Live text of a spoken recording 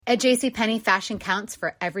At JCPenney, fashion counts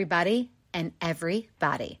for everybody and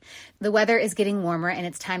everybody. The weather is getting warmer and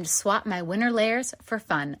it's time to swap my winter layers for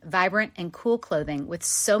fun, vibrant, and cool clothing. With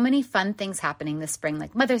so many fun things happening this spring,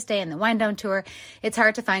 like Mother's Day and the Wind Down Tour, it's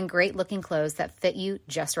hard to find great looking clothes that fit you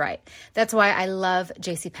just right. That's why I love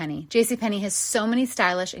JCPenney. JCPenney has so many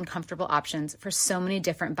stylish and comfortable options for so many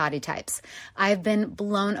different body types. I've been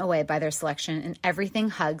blown away by their selection, and everything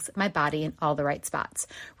hugs my body in all the right spots.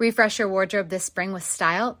 Refresh your wardrobe this spring with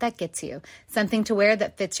style that gets you. Something to wear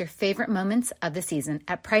that fits your favorite moments of the season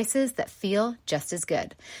at prices that feel just as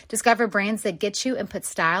good. Discover brands that get you and put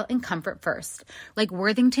style and comfort first, like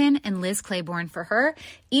Worthington and Liz Claiborne for her,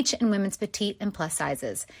 each in women's petite and plus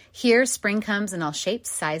sizes. Here, spring comes in all shapes,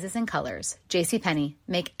 sizes, and colors. JCPenney,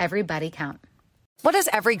 make everybody count. What does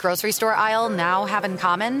every grocery store aisle now have in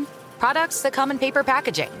common? Products that come in paper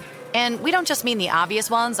packaging. And we don't just mean the obvious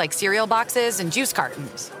ones like cereal boxes and juice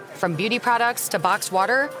cartons. From beauty products to boxed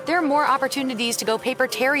water, there are more opportunities to go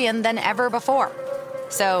papertarian than ever before.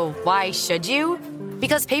 So why should you?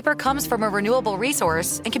 Because paper comes from a renewable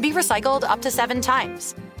resource and can be recycled up to 7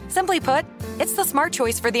 times. Simply put, it's the smart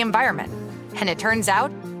choice for the environment. And it turns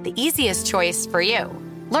out, the easiest choice for you.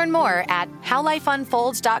 Learn more at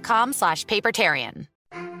howlifeunfolds.com/papertarian.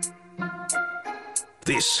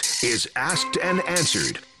 This is Asked and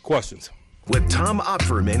Answered. Questions. With Tom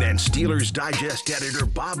Opferman and Steelers Digest editor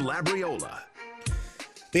Bob Labriola.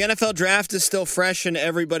 The NFL draft is still fresh in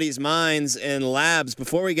everybody's minds and labs.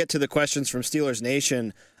 Before we get to the questions from Steelers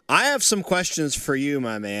Nation, I have some questions for you,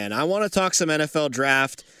 my man. I want to talk some NFL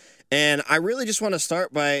draft, and I really just want to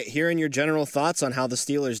start by hearing your general thoughts on how the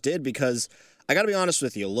Steelers did, because I got to be honest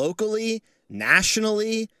with you, locally,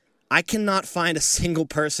 nationally, I cannot find a single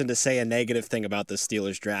person to say a negative thing about the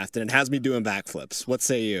Steelers draft, and it has me doing backflips. What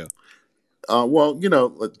say you? Well,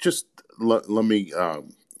 just let me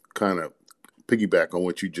kind of piggyback on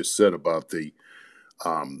what you just said about the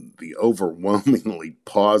overwhelmingly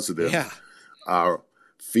positive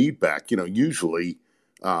feedback. Usually,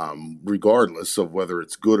 regardless of whether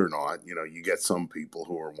it's good or not, you get some people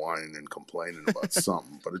who are whining and complaining about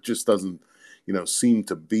something, but it just doesn't, seem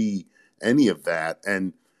to be any of that.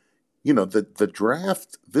 And, the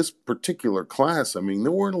draft, this particular class, there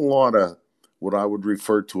weren't a lot of what I would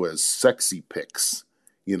refer to as sexy picks,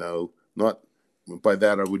 not by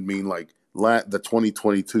that I would mean like the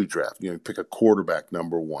 2022 draft. You pick a quarterback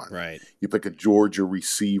number 1. Right. You pick a Georgia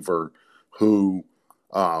receiver who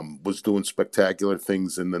was doing spectacular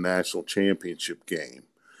things in the national championship game,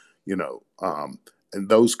 and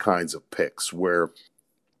those kinds of picks where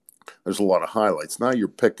there's a lot of highlights. Now you're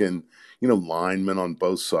picking, linemen on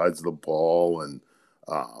both sides of the ball and,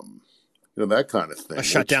 that kind of thing. A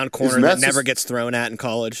shutdown corner that never gets thrown at in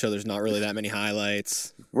college, so there's not really that many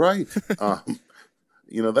highlights. Right.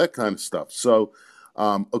 That kind of stuff. So,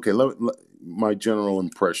 okay, my general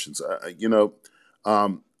impressions. I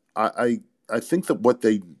think that what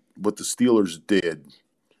the Steelers did,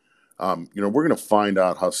 we're going to find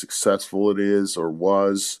out how successful it is or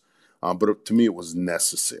was, but to me it was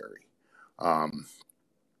necessary.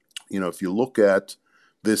 If you look at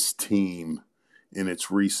this team in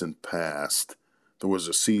its recent past, there was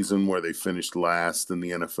a season where they finished last in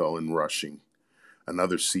the NFL in rushing,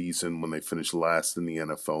 another season when they finished last in the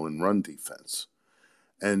NFL in run defense.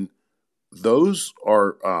 And those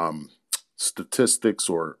are statistics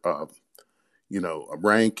or,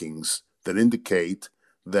 rankings that indicate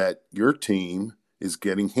that your team is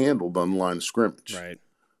getting handled on the line of scrimmage, right,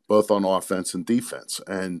 both on offense and defense.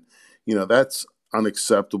 And, that's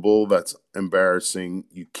unacceptable. That's embarrassing.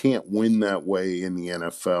 You can't win that way in the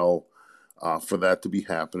NFL for that to be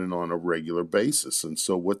happening on a regular basis. And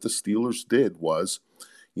so what the Steelers did was,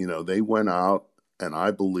 they went out and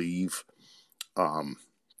I believe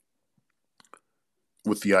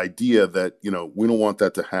with the idea that, we don't want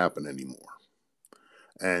that to happen anymore.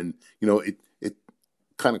 And, it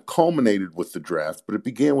kind of culminated with the draft, but it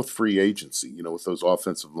began with free agency, with those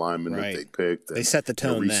offensive linemen that they picked. And, they set the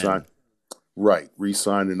tone then. Right,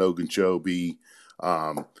 re-signed an Ogunjobi.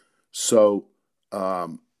 That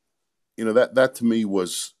to me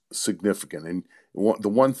was significant. And the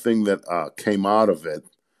one thing that came out of it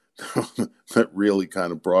that really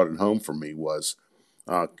kind of brought it home for me was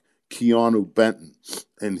Keanu Benton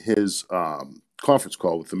in his conference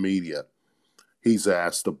call with the media. He's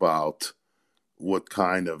asked about what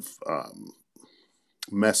kind of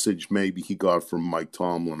message maybe he got from Mike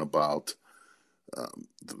Tomlin about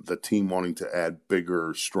the team wanting to add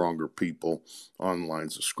bigger, stronger people on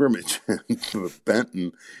lines of scrimmage. And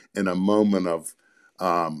Benton, in a moment of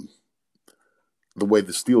the way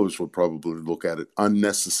the Steelers would probably look at it,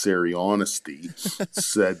 unnecessary honesty,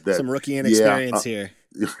 said that some rookie inexperience here.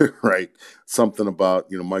 right? Something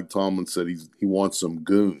about, Mike Tomlin said he wants some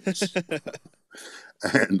goons.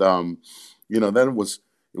 And then it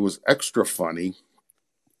was extra funny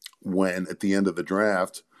when at the end of the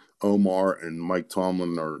draft, Omar and Mike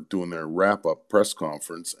Tomlin are doing their wrap-up press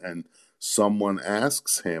conference, and someone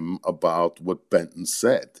asks him about what Benton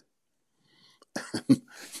said.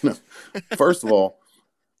 First of all,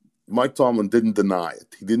 Mike Tomlin didn't deny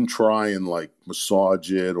it. He didn't try and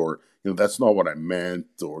massage it, or that's not what I meant,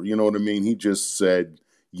 or you know what I mean. He just said,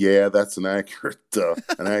 "Yeah, that's an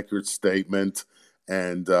accurate statement."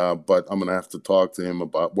 And but I'm gonna have to talk to him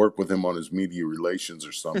work with him on his media relations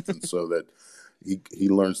or something, so that he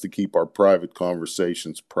learns to keep our private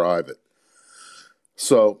conversations private.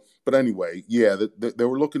 So, but anyway, yeah, they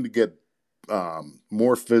were looking to get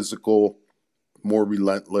more physical, more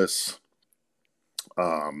relentless,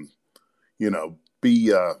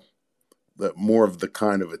 be more of the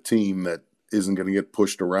kind of a team that isn't going to get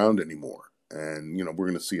pushed around anymore. And, we're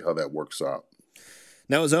going to see how that works out.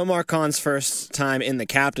 Now, it was Omar Khan's first time in the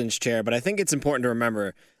captain's chair, but I think it's important to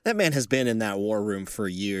remember that man has been in that war room for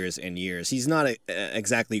years and years. He's not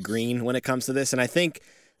exactly green when it comes to this, and I think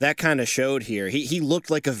that kind of showed here. He looked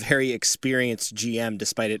like a very experienced GM,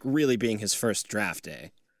 despite it really being his first draft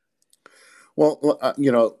day. Well,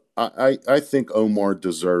 I think Omar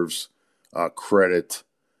deserves credit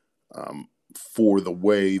for the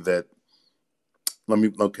way that. Let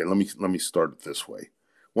me start it this way.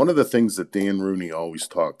 One of the things that Dan Rooney always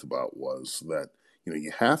talked about was that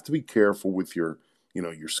you have to be careful with your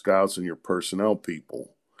scouts and your personnel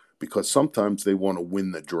people, because sometimes they want to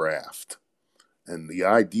win the draft, and the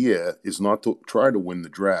idea is not to try to win the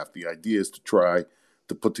draft. The idea is to try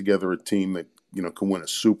to put together a team that can win a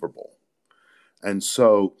Super Bowl. And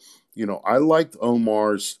so, I liked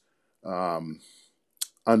Omar's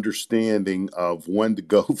understanding of when to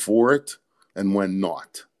go for it and when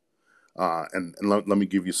not. And let me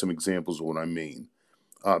give you some examples of what I mean.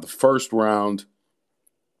 The first round,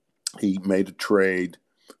 he made a trade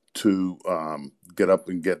to get up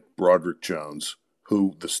and get Broderick Jones,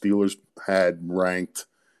 who the Steelers had ranked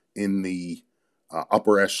in the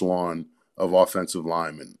upper echelon of offensive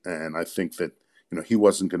linemen. And I think that, he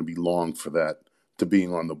wasn't going to be long for that to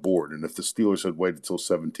being on the board. And if the Steelers had waited till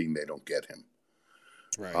 17, they don't get him.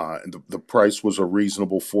 Right. And the price was a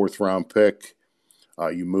reasonable fourth-round pick.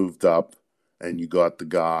 You moved up and you got the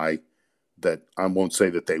guy that I won't say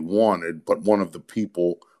that they wanted, but one of the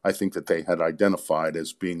people I think that they had identified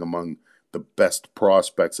as being among the best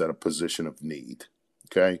prospects at a position of need.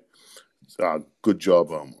 Okay? Good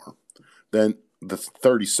job, Omar. Then the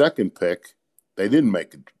 32nd pick, they didn't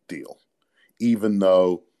make a deal, even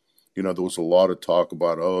though there was a lot of talk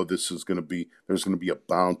about, there's going to be a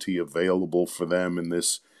bounty available for them in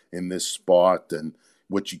this spot, and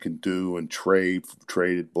what you can do and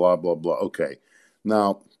traded, blah, blah, blah. Okay.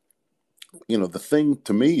 Now, the thing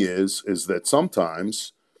to me is that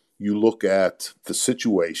sometimes you look at the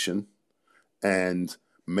situation and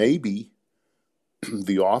maybe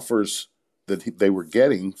the offers that they were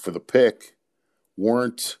getting for the pick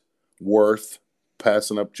weren't worth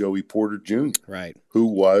passing up Joey Porter Jr., right? Who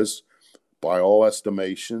was, by all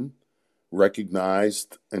estimation,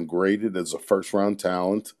 recognized and graded as a first-round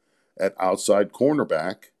talent at outside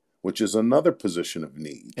cornerback, which is another position of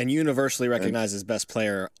need. And universally recognized as best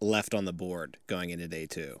player left on the board going into day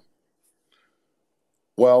two.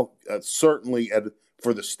 Well, certainly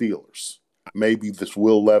for the Steelers. Maybe this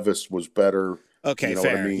Will Levis was better. Okay,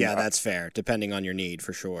 fair. I mean? Yeah, that's fair, depending on your need,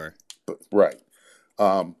 for sure. But, right.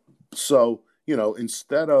 So,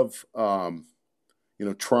 instead of,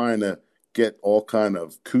 trying to get all kind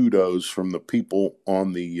of kudos from the people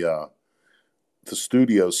on the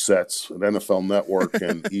studio sets at NFL Network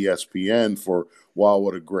and ESPN for, wow,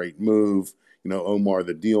 what a great move, Omar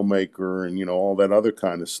the deal maker, and, all that other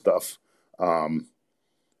kind of stuff.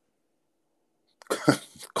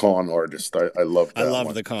 Con artist. I love that. I love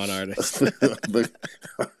one. The con artist.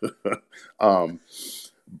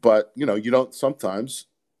 But, you don't, sometimes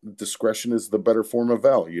discretion is the better form of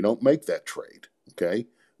valor. You don't make that trade. Okay.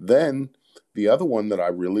 Then the other one that I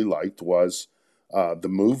really liked was the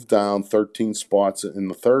move down 13 spots in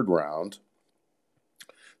the third round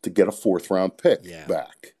to get a fourth-round pick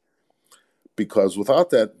back. Because without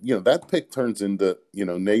that, that pick turns into,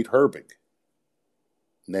 Nate Herbig.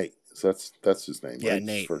 Nate. So that's his name, yeah, right?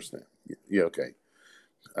 Nate. His first name. Yeah, okay.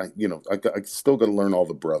 I still got to learn all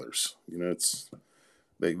the brothers.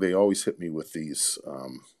 They always hit me with these.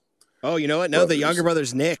 Oh, you know what? No, brothers. The younger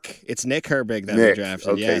brother's Nick. It's Nick Herbig that Nick. we drafted.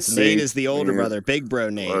 Okay, yes, see? Nate is the older brother, big bro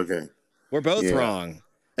Nate. Okay. We're both wrong.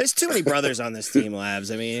 There's too many brothers on this team, Labs.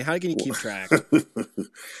 I mean, how can you keep track?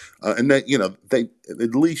 And that, they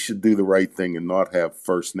at least should do the right thing and not have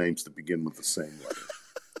first names to begin with the same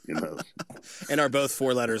letter. And are both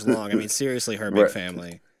 4 letters long. I mean, seriously, her big Right.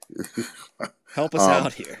 family. Help us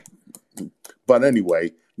out here. But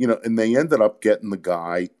anyway, and they ended up getting the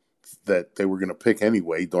guy that they were going to pick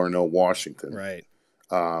anyway, Darnell Washington. Right.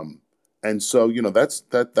 And so,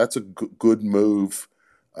 that's a good move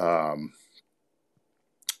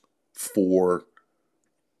for,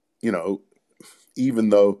 even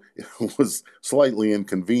though it was slightly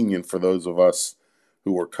inconvenient for those of us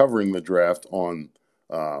who were covering the draft on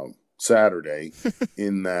Saturday,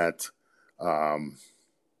 in that,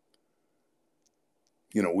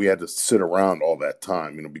 we had to sit around all that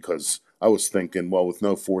time, because I was thinking, well, with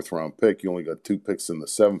no 4th round pick, you only got 2 picks in the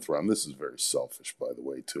 7th round. This is very selfish, by the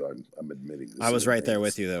way, too. I'm admitting this. I was right there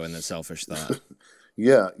with you, though, in the selfish thought.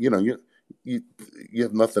 Yeah, you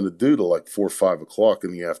have nothing to do till like 4 or 5 o'clock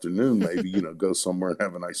in the afternoon, maybe, go somewhere and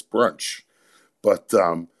have a nice brunch. But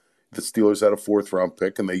the Steelers had a 4th round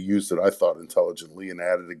pick, and they used it, I thought, intelligently, and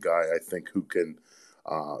added a guy, I think, who can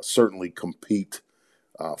certainly compete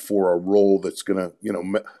for a role that's going to,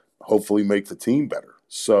 hopefully make the team better.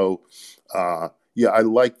 So, I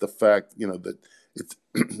like the fact, that it's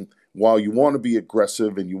while you want to be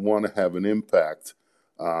aggressive and you want to have an impact,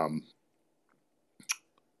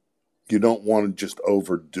 you don't want to just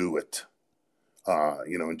overdo it,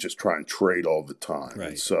 and just try and trade all the time. Right.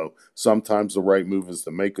 And so sometimes the right move is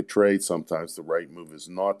to make a trade. Sometimes the right move is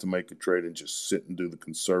not to make a trade and just sit and do the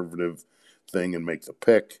conservative thing and make the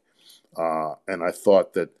pick. And I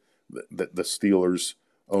thought that the Steelers,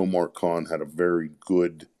 Omar Khan, had a very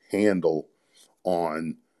good handle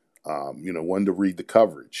on, when to read the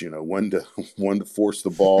coverage, when to force the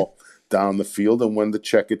ball down the field and when to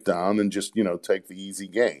check it down and just, take the easy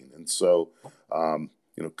gain. And so,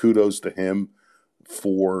 kudos to him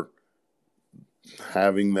for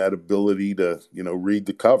having that ability to, read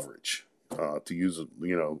the coverage, to use,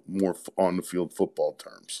 more on the field football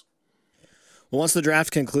terms. Well, once the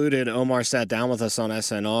draft concluded, Omar sat down with us on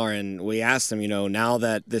SNR, and we asked him, now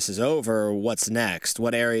that this is over, what's next?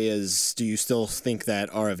 What areas do you still think that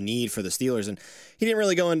are of need for the Steelers? And he didn't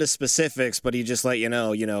really go into specifics, but he just let you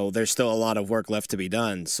know, there's still a lot of work left to be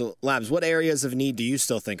done. So, Labs, what areas of need do you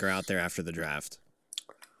still think are out there after the draft?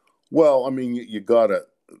 Well, I mean, you gotta.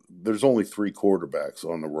 There's only 3 quarterbacks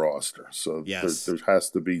on the roster, so yes. there has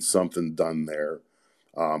to be something done there.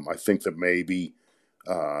 I think that maybe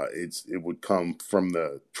it would come from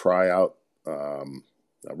the tryout,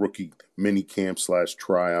 rookie mini camp /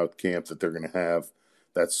 tryout camp that they're going to have.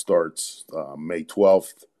 That starts May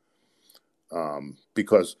 12th.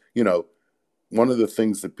 Because, one of the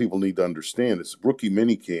things that people need to understand is rookie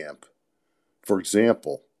mini camp, for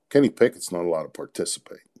example, Kenny Pickett's not allowed to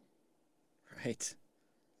participate. Right.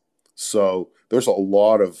 So there's a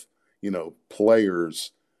lot of,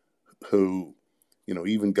 players who,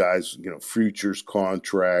 even guys, futures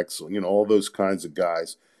contracts, all those kinds of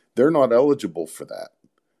guys, they're not eligible for that.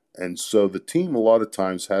 And so the team a lot of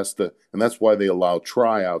times has to, and that's why they allow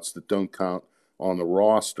tryouts that don't count on the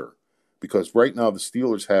roster. Because right now the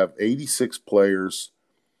Steelers have 86 players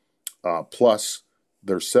plus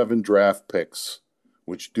their 7 draft picks,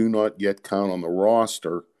 which do not yet count on the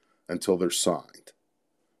roster until they're signed.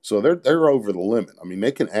 So they're over the limit. I mean,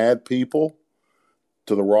 they can add people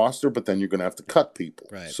to the roster, but then you're going to have to cut people.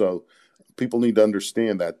 Right. So people need to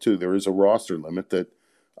understand that too. There is a roster limit that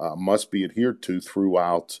must be adhered to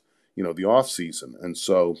throughout, the offseason. And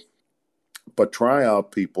so, but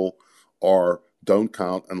tryout people don't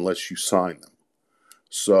count unless you sign them.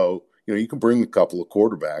 So, you can bring a couple of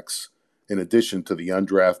quarterbacks in addition to the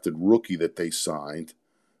undrafted rookie that they signed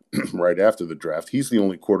right after the draft. He's the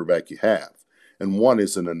only quarterback you have, and one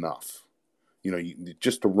isn't enough.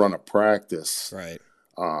 Just to run a practice, right?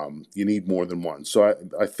 You need more than one. So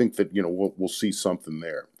I think that we'll see something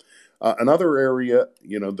there. Another area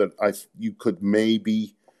that you could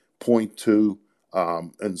maybe point to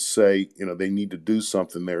and say they need to do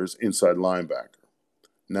something there is inside linebacker.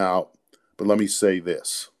 Now, but let me say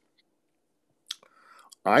this: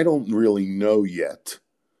 I don't really know yet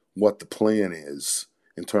what the plan is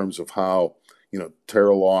in terms of how,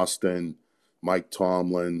 Terrell Austin, Mike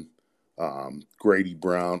Tomlin, Grady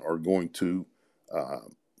Brown are going to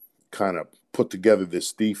kind of put together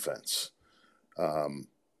this defense. They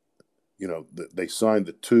signed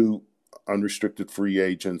the 2 unrestricted free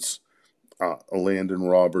agents, Landon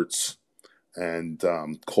Roberts and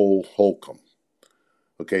Cole Holcomb.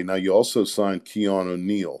 Okay, now you also signed Keon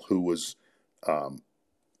O'Neal, who was,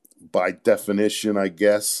 by definition, I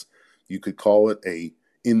guess you could call it a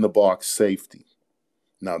in-the-box safety.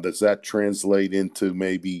 Now, does that translate into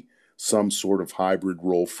maybe some sort of hybrid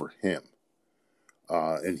role for him?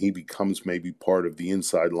 And he becomes maybe part of the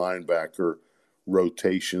inside linebacker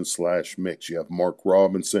rotation / mix. You have Mark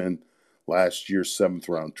Robinson, last year's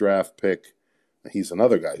 7th-round draft pick. He's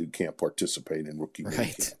another guy who can't participate in rookie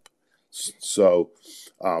minicamp. So,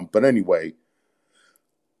 but anyway,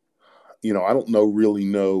 I don't really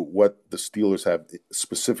know what the Steelers have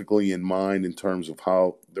specifically in mind in terms of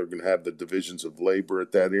how they're going to have the divisions of labor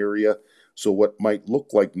at that area. So what might look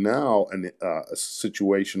like now a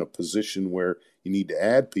situation, a position where you need to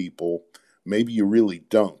add people, maybe you really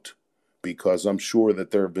don't, because I'm sure that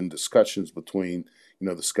there have been discussions between,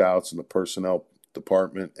 the scouts and the personnel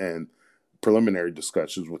department and preliminary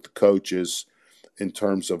discussions with the coaches in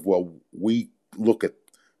terms of, well, we look at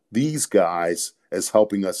these guys as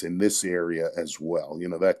helping us in this area as well,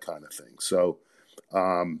 that kind of thing. So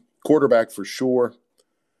quarterback for sure,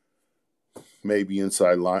 maybe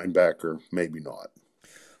inside linebacker, maybe not.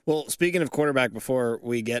 Well, speaking of quarterback, before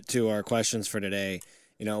we get to our questions for today,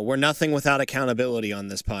 we're nothing without accountability on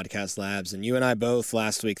this podcast, Labs, and you and I both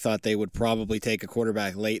last week thought they would probably take a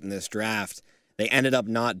quarterback late in this draft. They ended up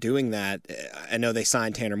not doing that. I know they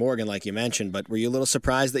signed Tanner Morgan, like you mentioned, but were you a little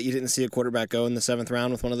surprised that you didn't see a quarterback go in the 7th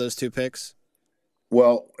round with one of those 2 picks?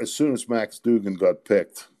 Well, as soon as Max Dugan got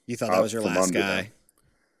picked, you thought that was your last guy?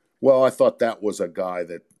 Well, I thought that was a guy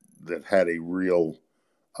that had a real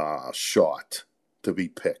shot to be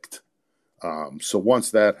picked. So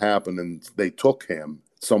once that happened and they took him,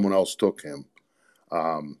 someone else took him,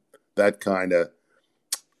 that kind of,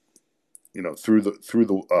 threw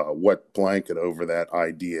the wet blanket over that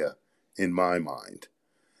idea in my mind.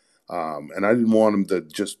 And I didn't want him to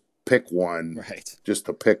just pick one, right, just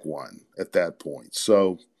to pick one at that point.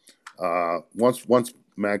 So once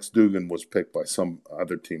Max Dugan was picked by some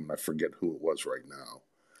other team, and I forget who it was right now.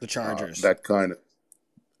 The Chargers. That's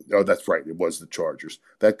right. It was the Chargers.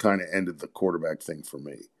 That kind of ended the quarterback thing for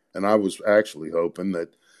me. And I was actually hoping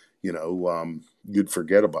that, you'd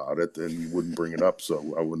forget about it and you wouldn't bring it up. So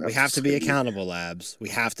I wouldn't have We have to be accountable, Labs. We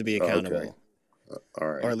have to be accountable. Okay. All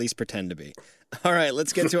right. Or at least pretend to be. All right,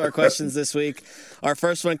 let's get to our questions this week. Our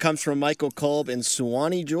first one comes from Michael Kolb in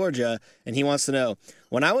Suwanee, Georgia, and he wants to know,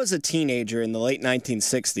 when I was a teenager in the late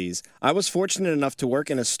 1960s, I was fortunate enough to work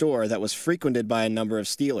in a store that was frequented by a number of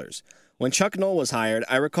Steelers. When Chuck Noll was hired,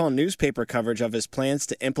 I recall newspaper coverage of his plans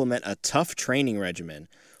to implement a tough training regimen.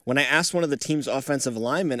 When I asked one of the team's offensive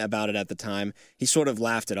linemen about it at the time, he sort of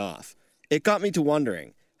laughed it off. It got me to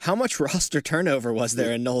wondering, how much roster turnover was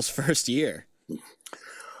there in Noll's first year?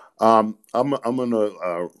 I'm going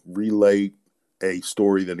to relay a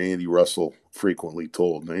story that Andy Russell frequently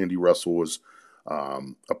told. And Andy Russell was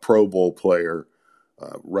a Pro Bowl player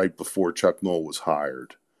right before Chuck Noll was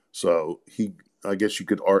hired. So I guess you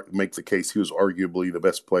could make the case he was arguably the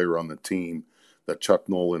best player on the team that Chuck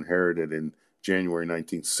Noll inherited in January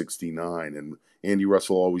 1969. And Andy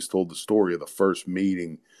Russell always told the story of the first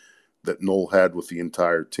meeting that Noll had with the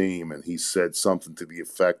entire team. And he said something to the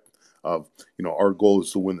effect of, our goal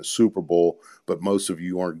is to win the Super Bowl, but most of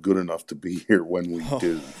you aren't good enough to be here when we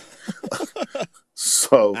do.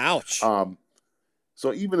 So, ouch.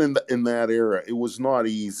 So even in that era, it was not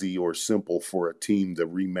easy or simple for a team to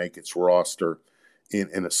remake its roster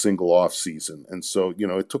in a single offseason. And so,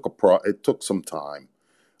 it took some time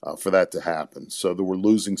for that to happen. So there were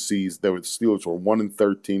losing seasons. The Steelers were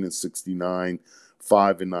 1-13 in '69,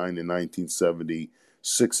 5-9 in 1970,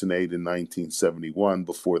 6-8 in 1971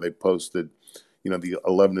 before they posted, the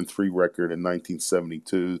 11-3 record in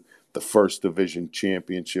 1972, the first division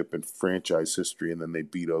championship in franchise history, and then they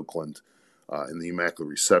beat Oakland in the Immaculate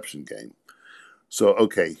Reception game. So,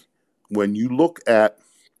 okay, when you look at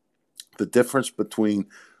the difference between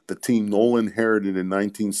the team Noll inherited in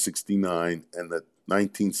 1969 and the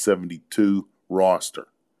 1972 roster,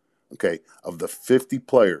 okay, of the 50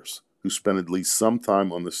 players who spent at least some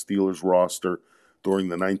time on the Steelers roster during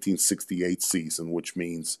the 1968 season, which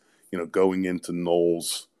means, going into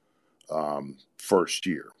Noll's first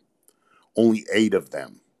year, only 8 of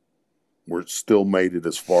them were still made it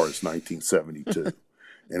as far as 1972.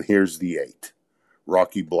 And here's the 8.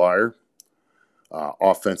 Rocky Blyer,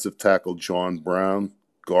 offensive tackle John Brown,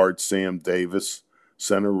 guard Sam Davis,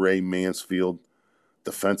 center Ray Mansfield,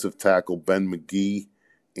 defensive tackle Ben McGee,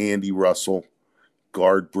 Andy Russell,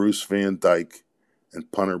 guard Bruce Van Dyke,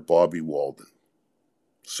 and punter Bobby Walden.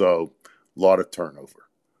 So, a lot of turnover.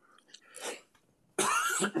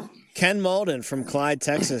 Ken Malden from Clyde,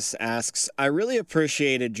 Texas asks, I really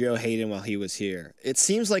appreciated Joe Hayden while he was here. It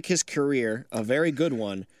seems like his career, a very good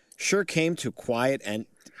one, sure came to a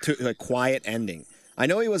quiet ending. I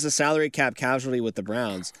know he was a salary cap casualty with the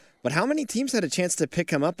Browns, But how many teams had a chance to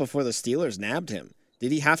pick him up before the Steelers nabbed him?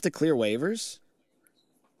 Did he have to clear waivers?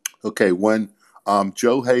 Okay, when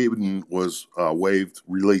Joe Hayden was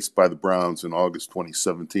released by the Browns in August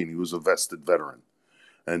 2017, he was a vested veteran,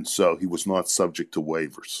 and so he was not subject to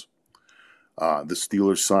waivers. The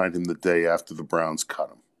Steelers signed him the day after the Browns cut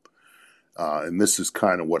him. And this is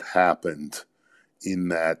kind of what happened in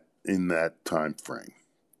that time frame.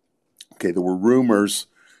 Okay, there were rumors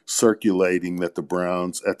circulating that the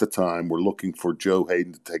Browns at the time were looking for Joe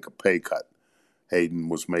Hayden to take a pay cut. Hayden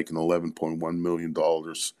was making $11.1 million.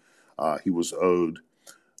 He was owed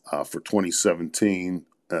for 2017.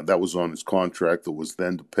 That was on his contract that was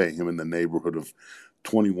then to pay him in the neighborhood of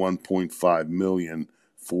 $21.5 million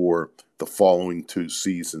for the following two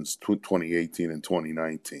seasons, 2018 and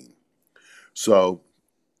 2019. So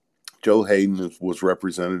Joe Hayden was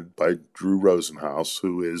represented by Drew Rosenhaus,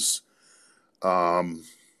 who is, some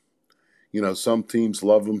teams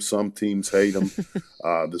love him, some teams hate him.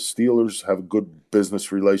 The Steelers have a good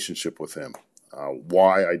business relationship with him.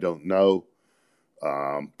 Why, I don't know,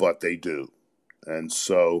 but they do. And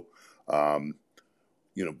so,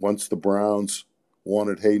 once the Browns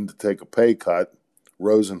wanted Hayden to take a pay cut,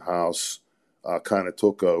 Rosenhaus kind of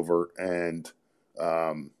took over and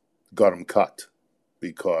got him cut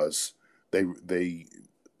because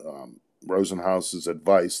Rosenhaus's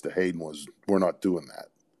advice to Hayden was, we're not doing that.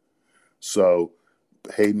 So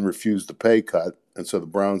Hayden refused the pay cut, and so the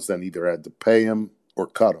Browns then either had to pay him or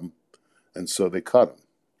cut him, and so they cut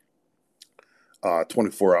him.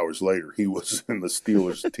 24 hours later, he was in the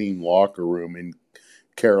Steelers team locker room in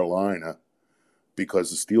Carolina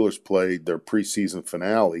because the Steelers played their preseason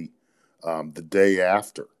finale the day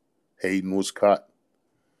after Hayden was cut.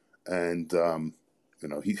 And,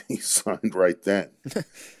 he signed right then.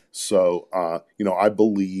 So, I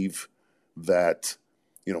believe that,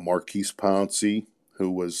 Marquise Pouncey, who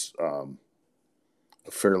was a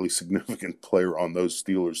fairly significant player on those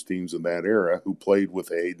Steelers teams in that era, who played with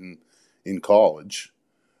Hayden in college,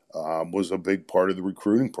 was a big part of the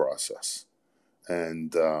recruiting process.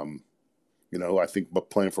 And, I think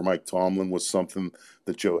playing for Mike Tomlin was something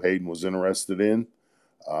that Joe Hayden was interested in.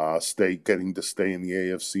 Getting to stay in the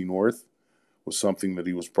AFC North was something that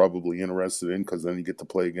he was probably interested in because then you get to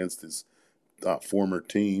play against his former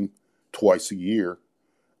team twice a year.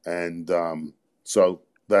 And so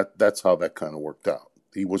that's how that kind of worked out.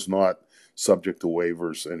 He was not subject to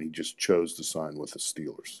waivers, and he just chose to sign with the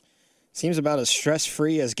Steelers. Seems about as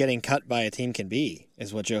stress-free as getting cut by a team can be,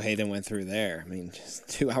 is what Joe Hayden went through there. I mean, just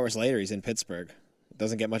 2 hours later, he's in Pittsburgh. It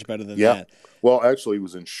doesn't get much better than that. Well, actually, he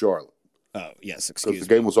was in Charlotte. Oh, yes, excuse me. Because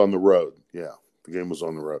the game was on the road. Yeah, the game was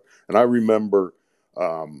on the road. And I remember,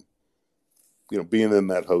 being in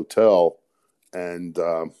that hotel, and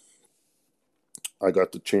I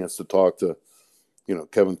got the chance to talk to,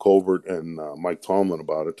 Kevin Colbert and Mike Tomlin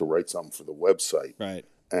about it to write something for the website. Right.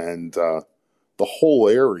 And the whole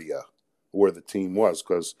area where the team was,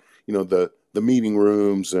 because, the meeting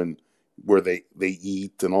rooms and where they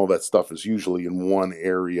eat and all that stuff is usually in one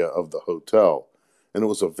area of the hotel. And it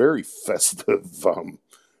was a very festive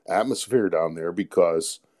atmosphere down there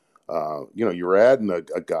because, you're adding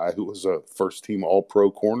a guy who was a first-team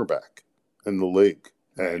All-Pro cornerback in the league.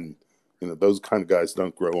 And, those kind of guys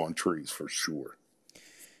don't grow on trees for sure.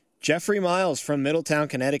 Jeffrey Miles from Middletown,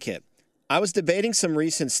 Connecticut. I was debating some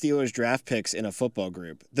recent Steelers draft picks in a football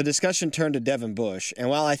group. The discussion turned to Devin Bush, and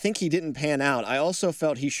while I think he didn't pan out, I also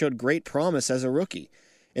felt he showed great promise as a rookie.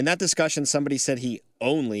 In that discussion, somebody said he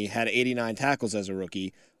only had 89 tackles as a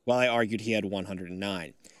rookie, while I argued he had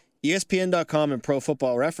 109. ESPN.com and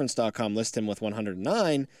ProFootballReference.com list him with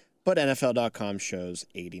 109, but NFL.com shows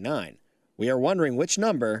 89. We are wondering which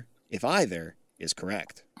number, if either, is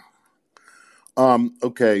correct.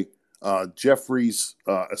 Okay. Jeffrey's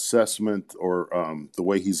assessment or the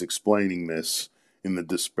way he's explaining this in the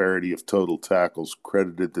disparity of total tackles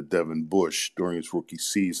credited to Devin Bush during his rookie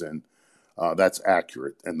season, that's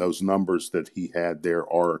accurate. And those numbers that he had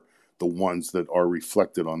there are the ones that are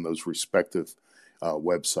reflected on those respective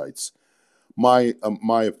websites. My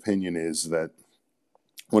opinion is that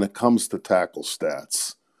when it comes to tackle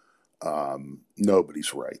stats,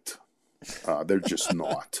 nobody's right. They're just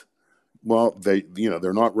not. Well,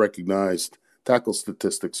 they're not recognized. Tackle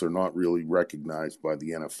statistics are not really recognized by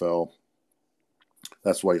the NFL.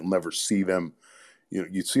 That's why you'll never see them.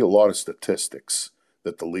 You see a lot of statistics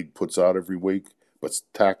that the league puts out every week, but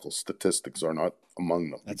tackle statistics are not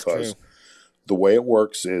among them. That's because true. The way it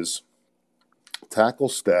works is tackle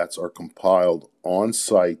stats are compiled on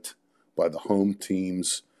site by the home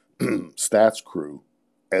team's stats crew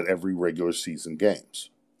at every regular season game.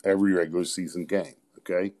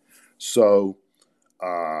 Okay? So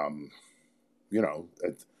You know,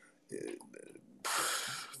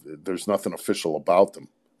 there's nothing official about them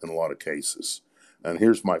in a lot of cases. And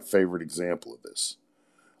here's my favorite example of this.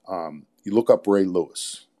 You look up Ray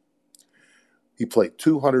Lewis. He played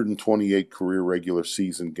 228 career regular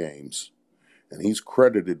season games, and he's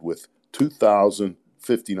credited with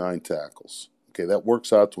 2,059 tackles. Okay, that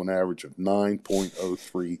works out to an average of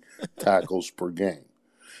 9.03 tackles per game.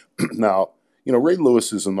 Now, you know, Ray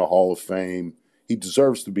Lewis is in the Hall of Fame. He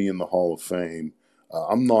deserves to be in the Hall of Fame.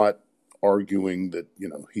 I'm not arguing that, you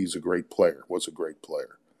know, he's a great player, was a great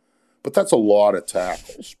player. But that's a lot of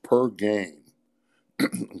tackles per game,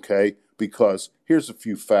 okay? Because here's a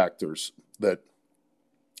few factors that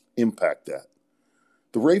impact that.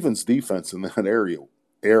 The Ravens' defense in that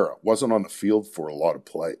era wasn't on the field for a lot of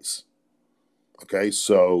plays. Okay,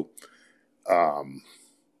 so how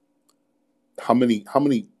many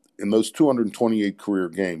in those 228 career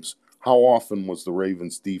games, how often was the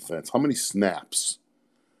Ravens' defense? How many snaps,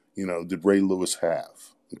 you know, did Ray Lewis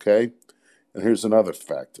have? Okay, and here's another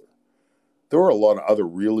factor. There were a lot of other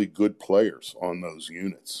really good players on those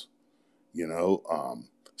units. You know,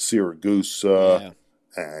 Siragusa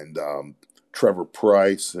and Trevor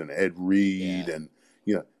Price and Ed Reed and,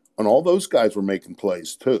 you know, and all those guys were making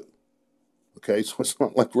plays too. Okay, so it's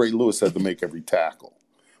not like Ray Lewis had to make every tackle.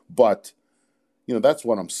 But, you know, that's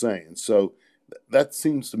what I'm saying. So that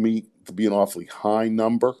seems to me to be an awfully high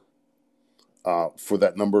number for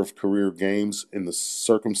that number of career games in the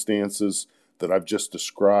circumstances that I've just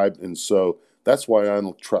described. And so that's why I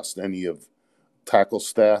don't trust any of tackle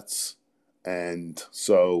stats. And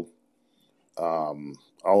so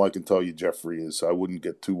all I can tell you, Jeffrey, is I wouldn't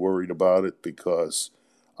get too worried about it, because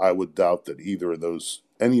I would doubt that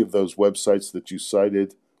any of those websites that you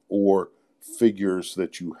cited or figures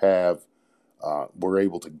that you have were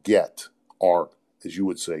able to get are, as you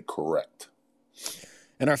would say, correct.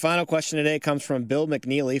 And our final question today comes from Bill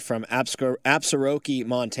McNeely from Absaroki,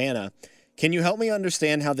 Montana. Can you help me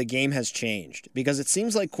understand how the game has changed? Because it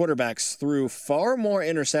seems like quarterbacks threw far more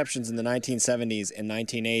interceptions in the 1970s and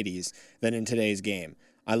 1980s than in today's game.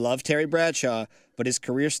 I love Terry Bradshaw, but his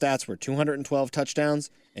career stats were 212 touchdowns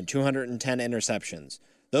and 210 interceptions.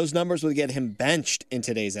 Those numbers would get him benched in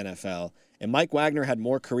today's NFL, and Mike Wagner had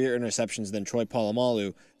more career interceptions than Troy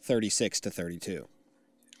Polamalu, 36-32.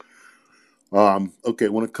 Okay,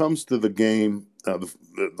 when it comes to the game,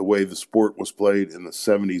 the way the sport was played in the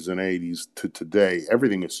 70s and 80s to today,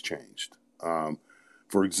 everything has changed.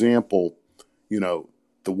 For example, you know,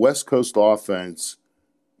 the West Coast offense,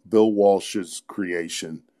 Bill Walsh's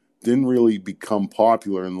creation, didn't really become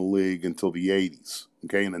popular in the league until the 80s.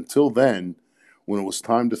 Okay, and until then, when it was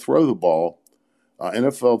time to throw the ball,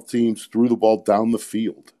 NFL teams threw the ball down the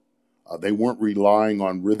field. They weren't relying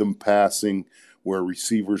on rhythm passing where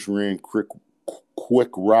receivers ran quick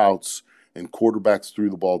routes and quarterbacks threw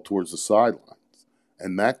the ball towards the sidelines.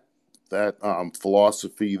 And that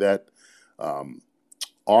philosophy, that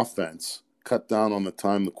offense cut down on the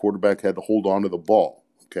time the quarterback had to hold on to the ball,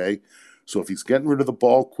 okay? So if he's getting rid of the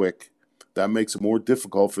ball quick, that makes it more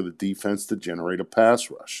difficult for the defense to generate a pass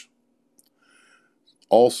rush.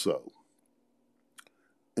 Also,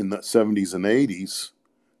 in the 70s and 80s,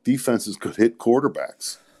 defenses could hit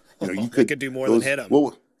quarterbacks. You know, they could do more than hit them.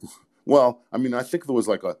 Well, I mean, I think there was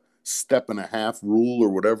like a 1.5-step rule or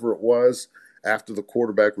whatever it was after the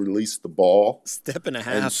quarterback released the ball. 1.5 steps.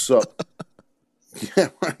 And so, yeah,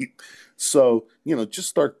 right. So, you know, just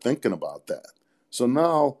start thinking about that. So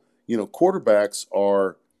now, you know, quarterbacks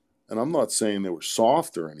are, and I'm not saying they were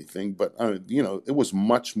soft or anything, but, you know, it was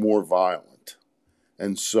much more violent.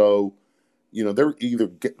 And so, you know, they're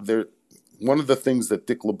one of the things that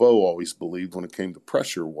Dick LeBeau always believed when it came to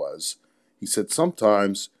pressure was, he said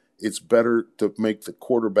sometimes it's better to make the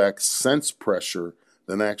quarterback sense pressure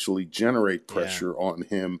than actually generate pressure on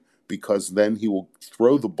him, because then he will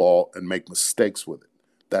throw the ball and make mistakes with it.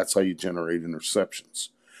 That's how you generate interceptions.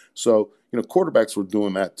 So, you know, quarterbacks were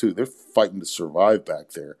doing that too. They're fighting to survive back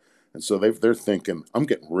there. And so they're thinking, I'm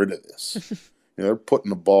getting rid of this. You know, they're putting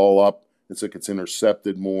the ball up. It's like it's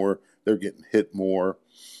intercepted more. They're getting hit more.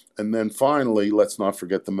 And then finally, let's not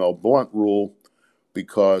forget the Mel Blount rule,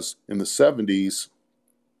 because in the 70s,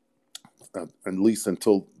 at least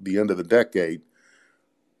until the end of the decade,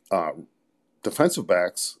 defensive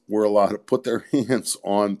backs were allowed to put their hands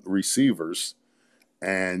on receivers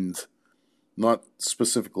and not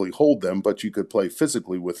specifically hold them, but you could play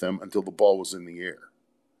physically with them until the ball was in the air.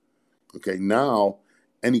 Okay, now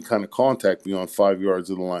any kind of contact beyond 5 yards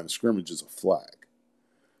of the line of scrimmage is a flag.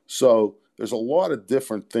 So there's a lot of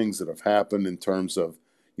different things that have happened in terms of,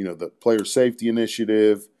 you know, the player safety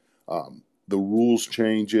initiative, the rules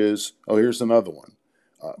changes. Oh, here's another one.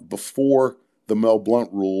 Before the Mel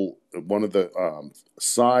Blount rule, one of the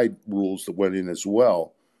side rules that went in as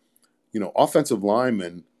well, offensive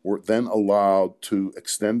linemen were then allowed to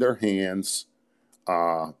extend their hands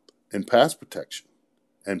in pass protection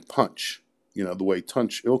and punch, the way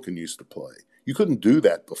Tunch Ilkin used to play. You couldn't do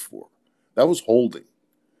that before. That was holding,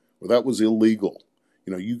 or that was illegal.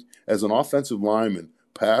 You as an offensive lineman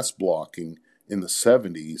pass blocking in the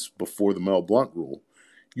 70s before the Mel Blount rule,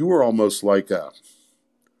 you were almost like a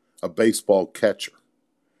baseball catcher.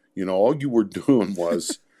 All you were doing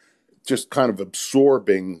was just kind of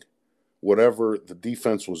absorbing whatever the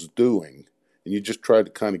defense was doing, and you just tried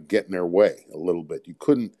to kind of get in their way a little bit. You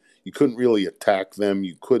couldn't really attack them.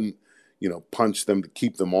 You couldn't, punch them to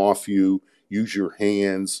keep them off you, use your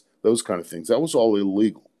hands, those kind of things. That was all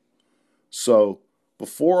illegal. So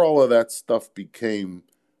before all of that stuff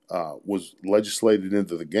was legislated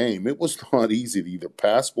into the game, it was not easy to either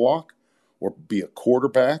pass block or be a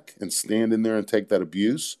quarterback and stand in there and take that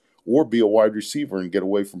abuse, or be a wide receiver and get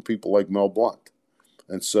away from people like Mel Blount.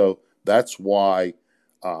 And so that's why,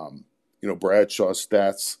 Bradshaw's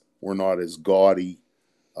stats were not as gaudy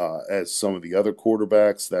as some of the other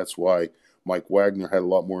quarterbacks. That's why Mike Wagner had a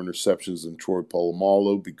lot more interceptions than Troy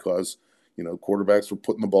Polamalu, because, quarterbacks were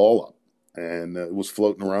putting the ball up, and it was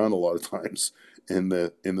floating around a lot of times in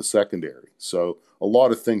the secondary. So a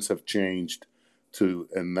lot of things have changed to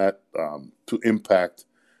impact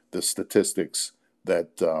the statistics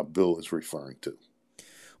that Bill is referring to.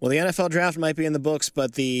 Well, the NFL draft might be in the books,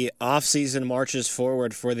 but the offseason marches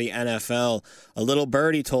forward for the NFL. A little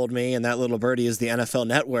birdie told me, and that little birdie is the NFL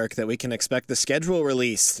Network, that we can expect the schedule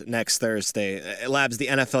released next Thursday. Labs, the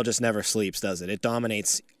NFL just never sleeps, does it? It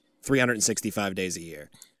dominates 365 days a year.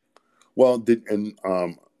 Well,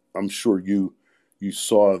 I'm sure you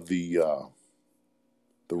saw the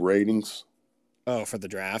ratings. Oh, for the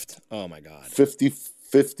draft? Oh, my God.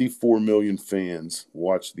 54 million fans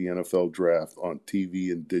watched the NFL draft on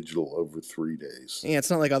TV and digital over 3 days. Yeah, it's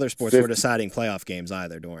not like other sports were deciding playoff games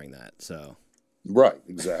either during that. So, right,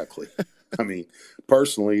 exactly. I mean,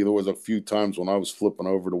 personally, there was a few times when I was flipping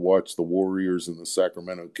over to watch the Warriors and the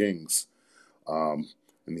Sacramento Kings in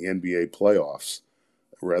the NBA playoffs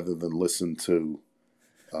rather than listen to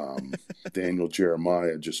Daniel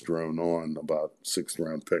Jeremiah just drone on about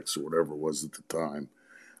 6th-round picks or whatever it was at the time.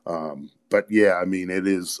 But yeah, I mean, it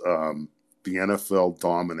is the NFL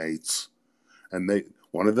dominates, and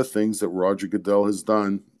one of the things that Roger Goodell has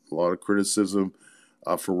done, a lot of criticism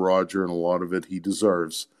for Roger, and a lot of it he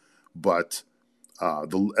deserves, but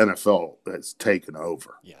the NFL has taken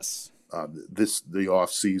over. Yes, the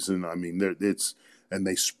off season. I mean, and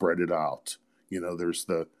they spread it out. There's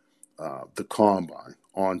the combine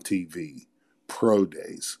on TV, pro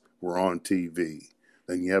days were on TV.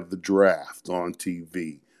 Then you have the draft on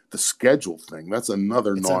TV. The schedule thing, that's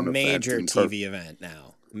another non-event. It's a major TV event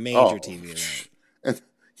now. TV event.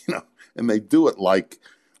 And they do it like,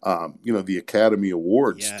 the Academy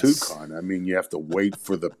Awards too, Con. I mean, you have to wait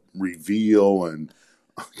for the reveal, and,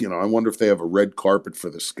 I wonder if they have a red carpet for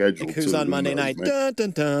the schedule, like who's too. on Monday night? Dun,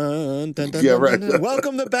 dun, dun, dun, dun, yeah, dun, right. Dun, dun.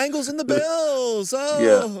 Welcome the Bengals and the Bills.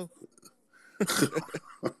 Oh. Yeah.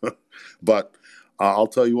 But I'll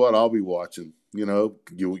tell you what, I'll be watching. You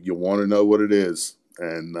want to know what it is.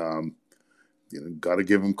 And, got to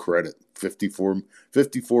give them credit.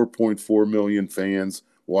 54.4 million fans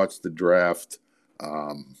watched the draft.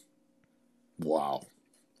 Wow.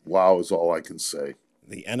 Wow is all I can say.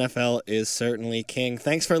 The NFL is certainly king.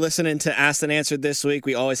 Thanks for listening to Asked and Answered this week.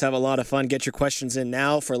 We always have a lot of fun. Get your questions in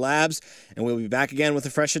now for Labs, and we'll be back again with a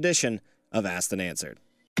fresh edition of Asked and Answered.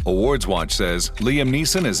 Awards Watch says Liam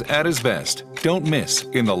Neeson is at his best. Don't miss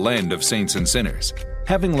In the Land of Saints and Sinners.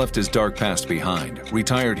 Having left his dark past behind,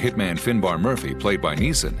 retired hitman Finbar Murphy, played by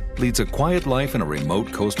Neeson, leads a quiet life in a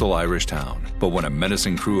remote coastal Irish town. But when a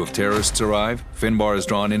menacing crew of terrorists arrive, Finbar is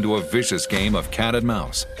drawn into a vicious game of cat and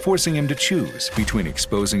mouse, forcing him to choose between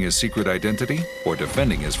exposing his secret identity or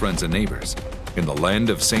defending his friends and neighbors. In the Land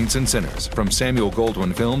of Saints and Sinners, from Samuel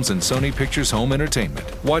Goldwyn Films and Sony Pictures Home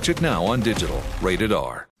Entertainment. Watch it now on digital. Rated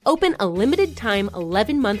R. Open a limited-time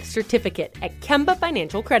 11-month certificate at Kemba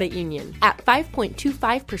Financial Credit Union. At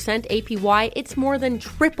 5.25% APY, it's more than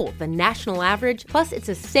triple the national average, plus it's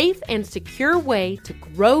a safe and secure way to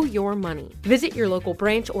grow your money. Visit your local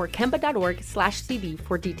branch or kemba.org/CD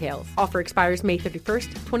for details. Offer expires May 31st,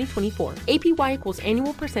 2024. APY equals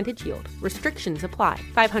annual percentage yield. Restrictions apply.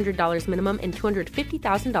 $500 minimum and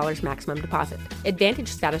 $250,000 maximum deposit. Advantage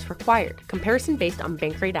status required. Comparison based on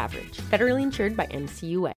bank rate average. Federally insured by NCUA.